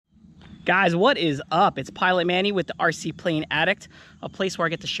Guys, what is up? It's Pilot Manny with the RC Plane Addict, a place where I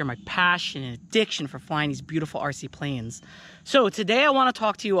get to share my passion and addiction for flying these beautiful RC planes. So today I want to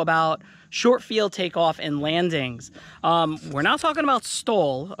talk to you about short field takeoff and landings. We're not talking about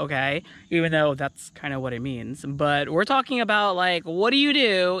STOL, okay, even though that's kind of what it means, but we're talking about, like, what do you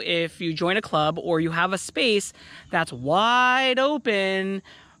do if you join a club or you have a space that's wide open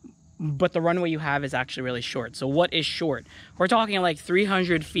but the runway you have is actually really short. So what is short? We're talking like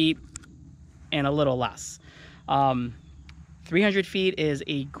 300 feet and a little less. 300 feet is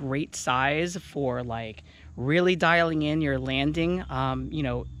a great size for like really dialing in your landing. You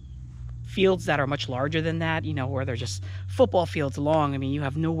know, fields that are much larger than that, you know, where they're just football fields long, I mean, you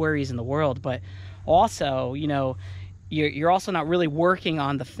have no worries in the world. But also, you know, you're also not really working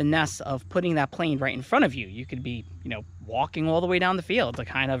on the finesse of putting that plane right in front of you. You could be, you know, walking all the way down the field to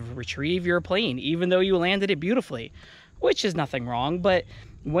kind of retrieve your plane, even though you landed it beautifully, which is nothing wrong. But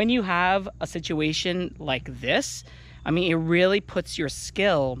when you have a situation like this, I mean, it really puts your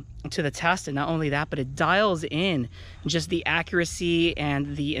skill to the test. And not only that, but it dials in just the accuracy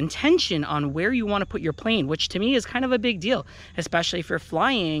and the intention on where you want to put your plane, which to me is kind of a big deal, especially if you're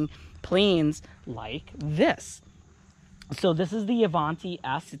flying planes like this. So this is the Avanti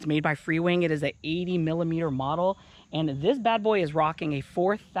S. It's made by Freewing. It is an 80mm model, and this bad boy is rocking a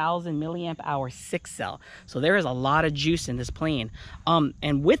 4,000 milliamp hour 6-cell. So there is a lot of juice in this plane.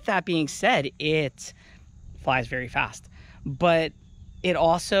 And with that being said, it flies very fast, but it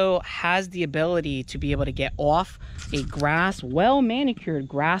also has the ability to be able to get off a grass, well manicured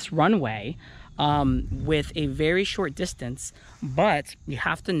grass runway with a very short distance, but you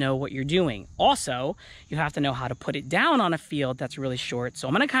have to know what you're doing. Also, you have to know how to put it down on a field that's really short. So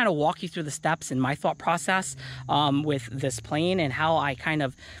I'm going to kind of walk you through the steps in my thought process with this plane and how I kind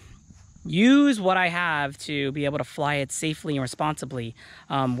of use what I have to be able to fly it safely and responsibly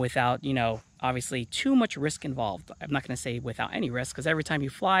without, you know, obviously too much risk involved. I'm not going to say without any risk, because every time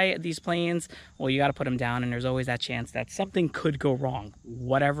you fly these planes, well, you got to put them down, and there's always that chance that something could go wrong,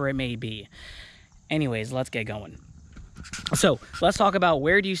 whatever it may be. Anyways, let's get going. So let's talk about,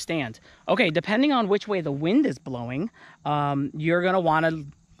 where do you stand? Okay, depending on which way the wind is blowing, you're going to want to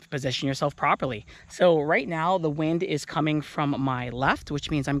position yourself properly. So right now the wind is coming from my left,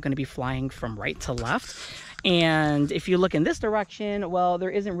 which means I'm going to be flying from right to left. And if you look in this direction, well, there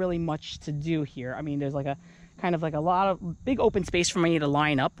isn't really much to do here. I mean, there's like a kind of like a lot of big open space for me to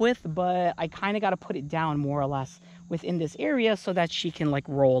line up with, but I kind of got to put it down more or less within this area so that she can like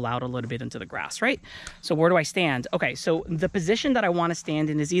roll out a little bit into the grass, right? So where do I stand? Okay, so the position that I want to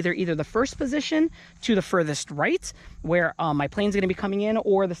stand in is either the first position to the furthest right, where my plane's going to be coming in,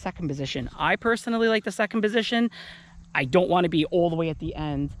 or the second position. I personally like the second position. I don't want to be all the way at the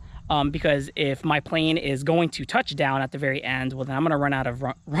end, because if my plane is going to touch down at the very end, well, then I'm going to run out of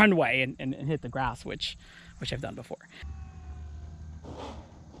runway and hit the grass, which I've done before.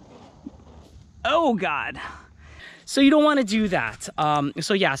 Oh God. So you don't want to do that.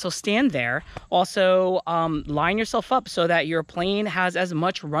 So yeah, so stand there. Also, line yourself up so that your plane has as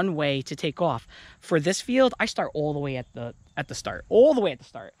much runway to take off. For this field, I start all the way at the start, all the way at the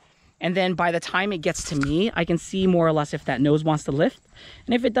start. And then by the time it gets to me, I can see more or less if that nose wants to lift.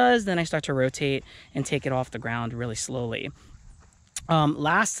 And if it does, then I start to rotate and take it off the ground really slowly.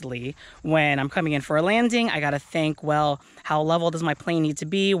 Lastly, when I'm coming in for a landing, I got to think, well, how level does my plane need to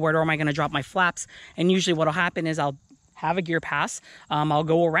be? Where am I going to drop my flaps? And usually what will happen is I'll have a gear pass. I'll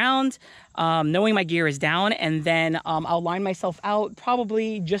go around knowing my gear is down, and then I'll line myself out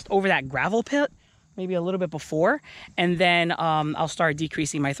probably just over that gravel pit, maybe a little bit before, and then I'll start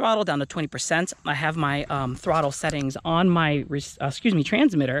decreasing my throttle down to 20%. I have my throttle settings on my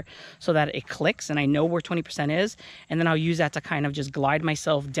transmitter so that it clicks and I know where 20% is, and then I'll use that to kind of just glide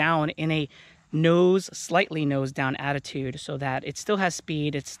myself down in a slightly nose down attitude so that it still has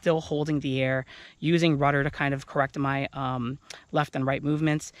speed, it's still holding the air, using rudder to kind of correct my left and right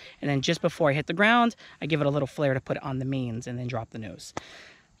movements. And then just before I hit the ground, I give it a little flare to put it on the mains and then drop the nose.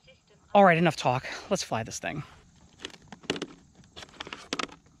 All right, enough talk. Let's fly this thing.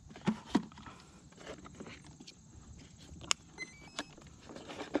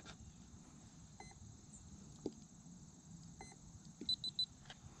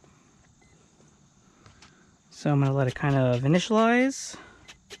 So I'm gonna let it kind of initialize,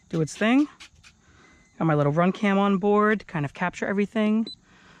 do its thing. Got my little run cam on board, kind of capture everything.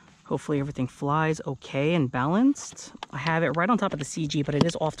 Hopefully everything flies okay and balanced. I have it right on top of the CG, but it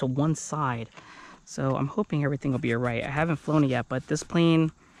is off to one side. So I'm hoping everything will be all right. I haven't flown it yet, but this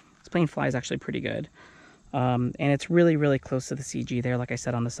plane flies actually pretty good. And it's really, really close to the CG there, like I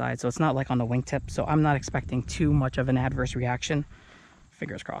said, on the side. So it's not like on the wingtip. So I'm not expecting too much of an adverse reaction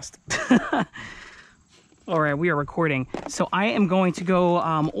fingers crossed. All right, we are recording. So I am going to go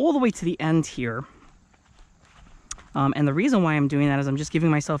all the way to the end here. And the reason why I'm doing that is I'm just giving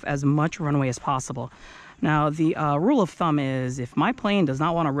myself as much runway as possible. Now, the rule of thumb is if my plane does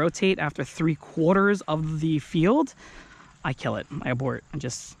not want to rotate after 3/4 of the field, I kill it. I abort. I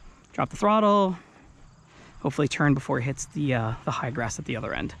just drop the throttle, hopefully turn before it hits the high grass at the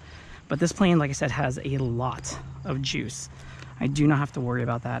other end. But this plane, like I said, has a lot of juice. I do not have to worry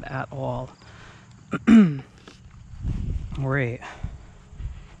about that at all. All right.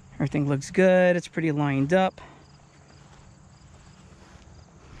 Everything looks good. It's pretty lined up.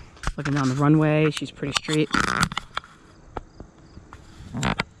 Looking down the runway, she's pretty straight.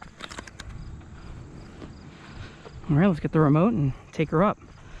 All right, let's get the remote and take her up.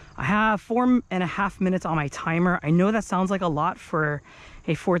 I have 4.5 minutes on my timer. I know that sounds like a lot for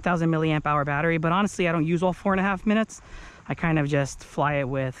a 4,000 milliamp hour battery, but honestly, I don't use all 4.5 minutes. I kind of just fly it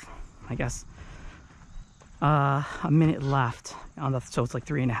with, I guess, a minute left on the, so it's like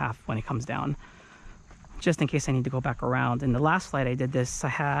 3.5 when it comes down, just in case I need to go back around. In the last flight I did this, I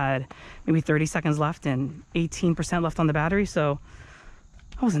had maybe 30 seconds left and 18% left on the battery, so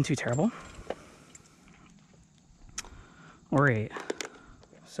that wasn't too terrible. All right,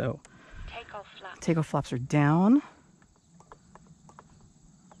 so takeoff flaps are down.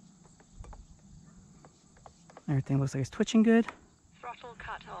 Everything looks like it's twitching good. Throttle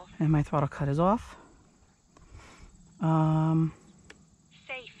cut off. And my throttle cut is off.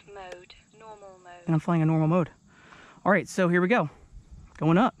 Safe mode, normal mode. And I'm flying a normal mode. All right, so here we go.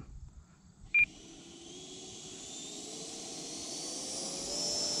 Going up.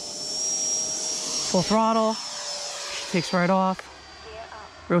 Full throttle. She takes right off. Gear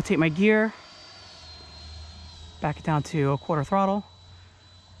up. Rotate my gear. Back it down to 1/4 throttle.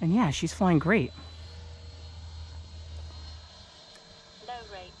 And yeah, she's flying great. Low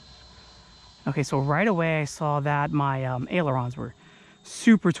rate. Okay, so right away I saw that my ailerons were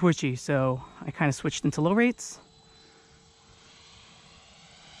super twitchy, so I kind of switched into low rates.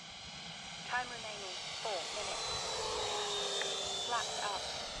 Time remaining 4 minutes. Flaps up.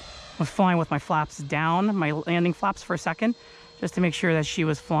 I was flying with my flaps down, my landing flaps for a second, just to make sure that she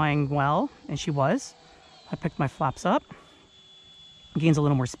was flying well, and she was. I picked my flaps up. Gains a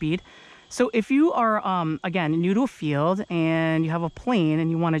little more speed. So if you are, again, new to a field and you have a plane and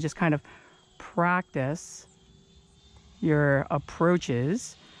you want to just kind of practice your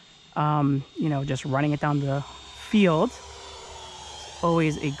approaches, you know, just running it down the field is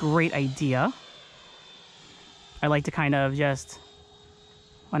always a great idea. I like to kind of just,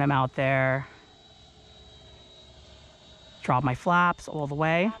 when I'm out there, drop my flaps all the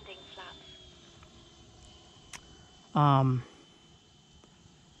way. Landing flaps.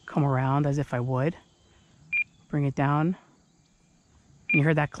 Come around as if I would. Bring it down. You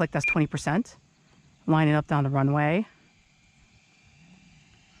heard that click, that's 20%. Line it up down the runway.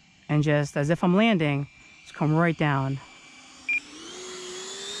 And just as if I'm landing, just come right down.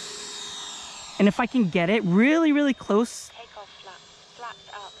 And if I can get it really, really close Takeoff flaps. Flaps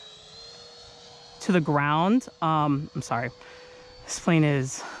up. to the ground, I'm sorry. This plane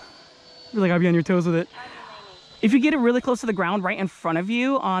is really gotta be on your toes with it. Time remaining. If you get it really close to the ground right in front of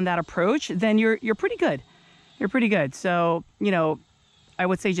you on that approach, then you're pretty good. You're pretty good. So, you know, I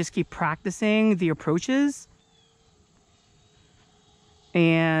would say just keep practicing the approaches.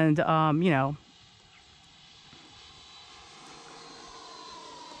 And, you know,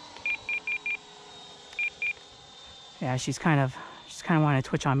 yeah, she's kind of wanting to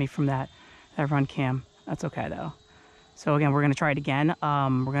twitch on me from that run cam. That's okay though. So again, we're gonna try it again.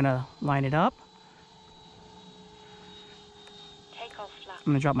 We're gonna line it up. Takeoff flaps.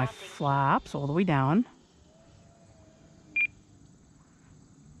 I'm gonna drop my Landing flaps all the way down.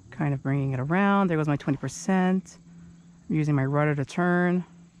 Kind of bringing it around. There goes my 20%. I'm using my rudder to turn.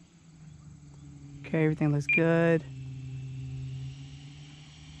 Okay, everything looks good.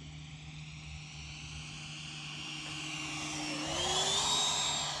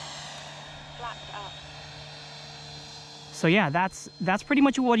 flaps up. So yeah, that's pretty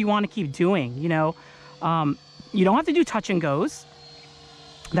much what you want to keep doing. You know, you don't have to do touch and goes.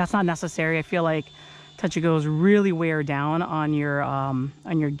 That's not necessary. I feel like touch and goes really wear down on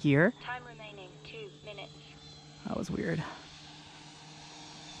your gear. Time remaining 2 minutes. That was weird.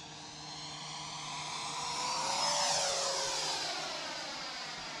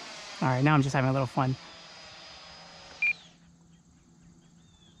 All right, now I'm just having a little fun.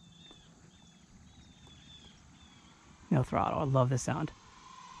 No throttle. I love this sound.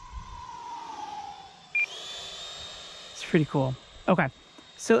 It's pretty cool. Okay,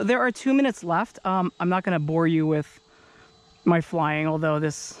 so there are 2 minutes left. I'm not going to bore you with my flying, although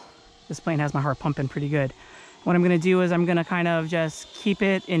this plane has my heart pumping pretty good. What I'm gonna do is I'm gonna kind of just keep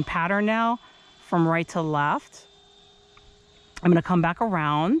it in pattern now from right to left. I'm gonna come back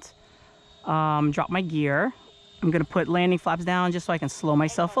around, drop my gear. I'm gonna put landing flaps down just so I can slow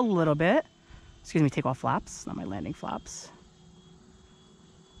myself a little bit. Excuse me, take off flaps, not my landing flaps.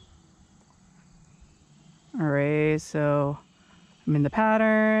 All right, so I'm in the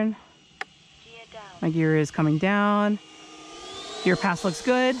pattern. Gear down. My gear is coming down. Gear pass looks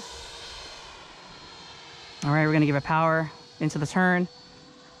good. All right, we're gonna give it power into the turn.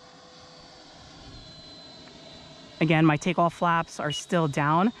 Again, my takeoff flaps are still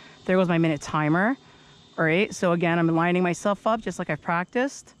down. There goes my minute timer. All right, so again, I'm lining myself up just like I've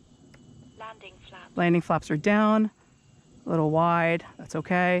practiced. Landing flaps. Landing flaps are down, a little wide, that's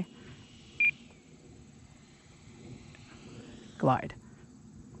okay. Glide.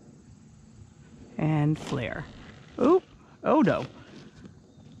 And flare. Oop, oh no.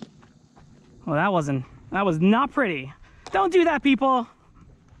 Well, that was not pretty. Don't do that, people.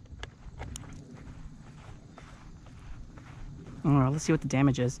 All right, let's see what the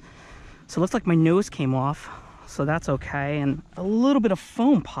damage is. So it looks like my nose came off, so that's okay. And a little bit of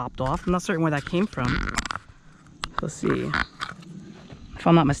foam popped off. I'm not certain where that came from. Let's see. If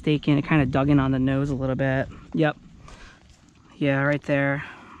I'm not mistaken, it kind of dug in on the nose a little bit. Yep. Yeah, right there.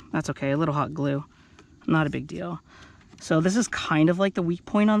 That's okay, a little hot glue. Not a big deal. So this is kind of like the weak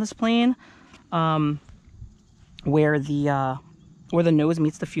point on this plane, where the nose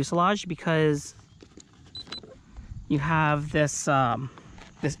meets the fuselage, because you have this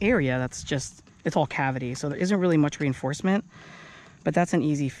this area that's just, it's all cavity, so there isn't really much reinforcement, but that's an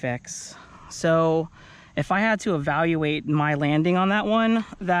easy fix. So if I had to evaluate my landing on that one,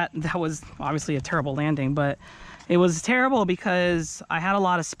 that was obviously a terrible landing, but it was terrible because I had a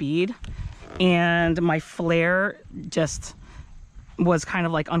lot of speed and my flare just was kind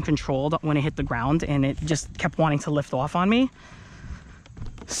of like uncontrolled when it hit the ground, and it just kept wanting to lift off on me.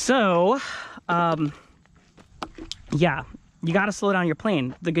 So yeah, you got to slow down your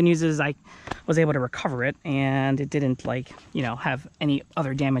plane. The good news is I was able to recover it, and it didn't, like, you know, have any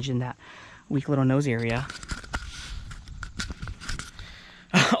other damage in that weak little nose area.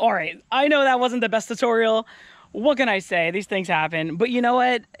 All right, I know that wasn't the best tutorial. What can I say? These things happen, but you know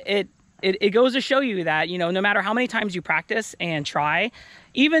what? It goes to show you that, you know, no matter how many times you practice and try,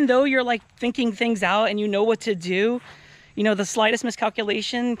 even though you're like thinking things out and you know what to do, you know, the slightest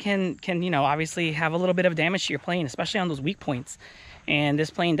miscalculation can, you know, obviously have a little bit of damage to your plane, especially on those weak points. And this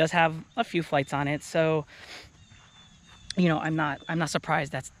plane does have a few flights on it, so, you know, I'm not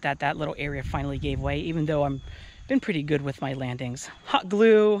surprised that little area finally gave way, even though I'm been pretty good with my landings. Hot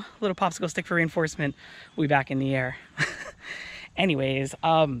glue, little popsicle stick for reinforcement, we'll be back in the air. Anyways,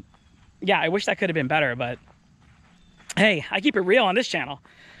 yeah, I wish that could have been better, but hey, I keep it real on this channel.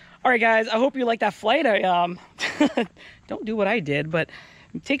 All right, guys, I hope you like that flight. I don't do what I did, but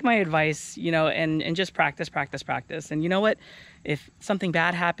take my advice, you know, and just practice. And you know what? If something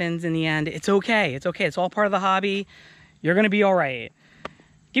bad happens in the end, it's okay. It's okay. It's all part of the hobby. You're going to be all right.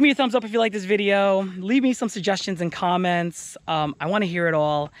 Give me a thumbs up if you like this video. Leave me some suggestions and comments. I want to hear it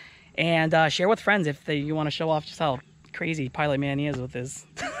all. And share with friends if you want to show off just how crazy Pilot Man he is with his,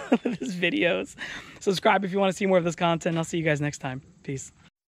 with his videos. Subscribe if you want to see more of this content. I'll see you guys next time. Peace.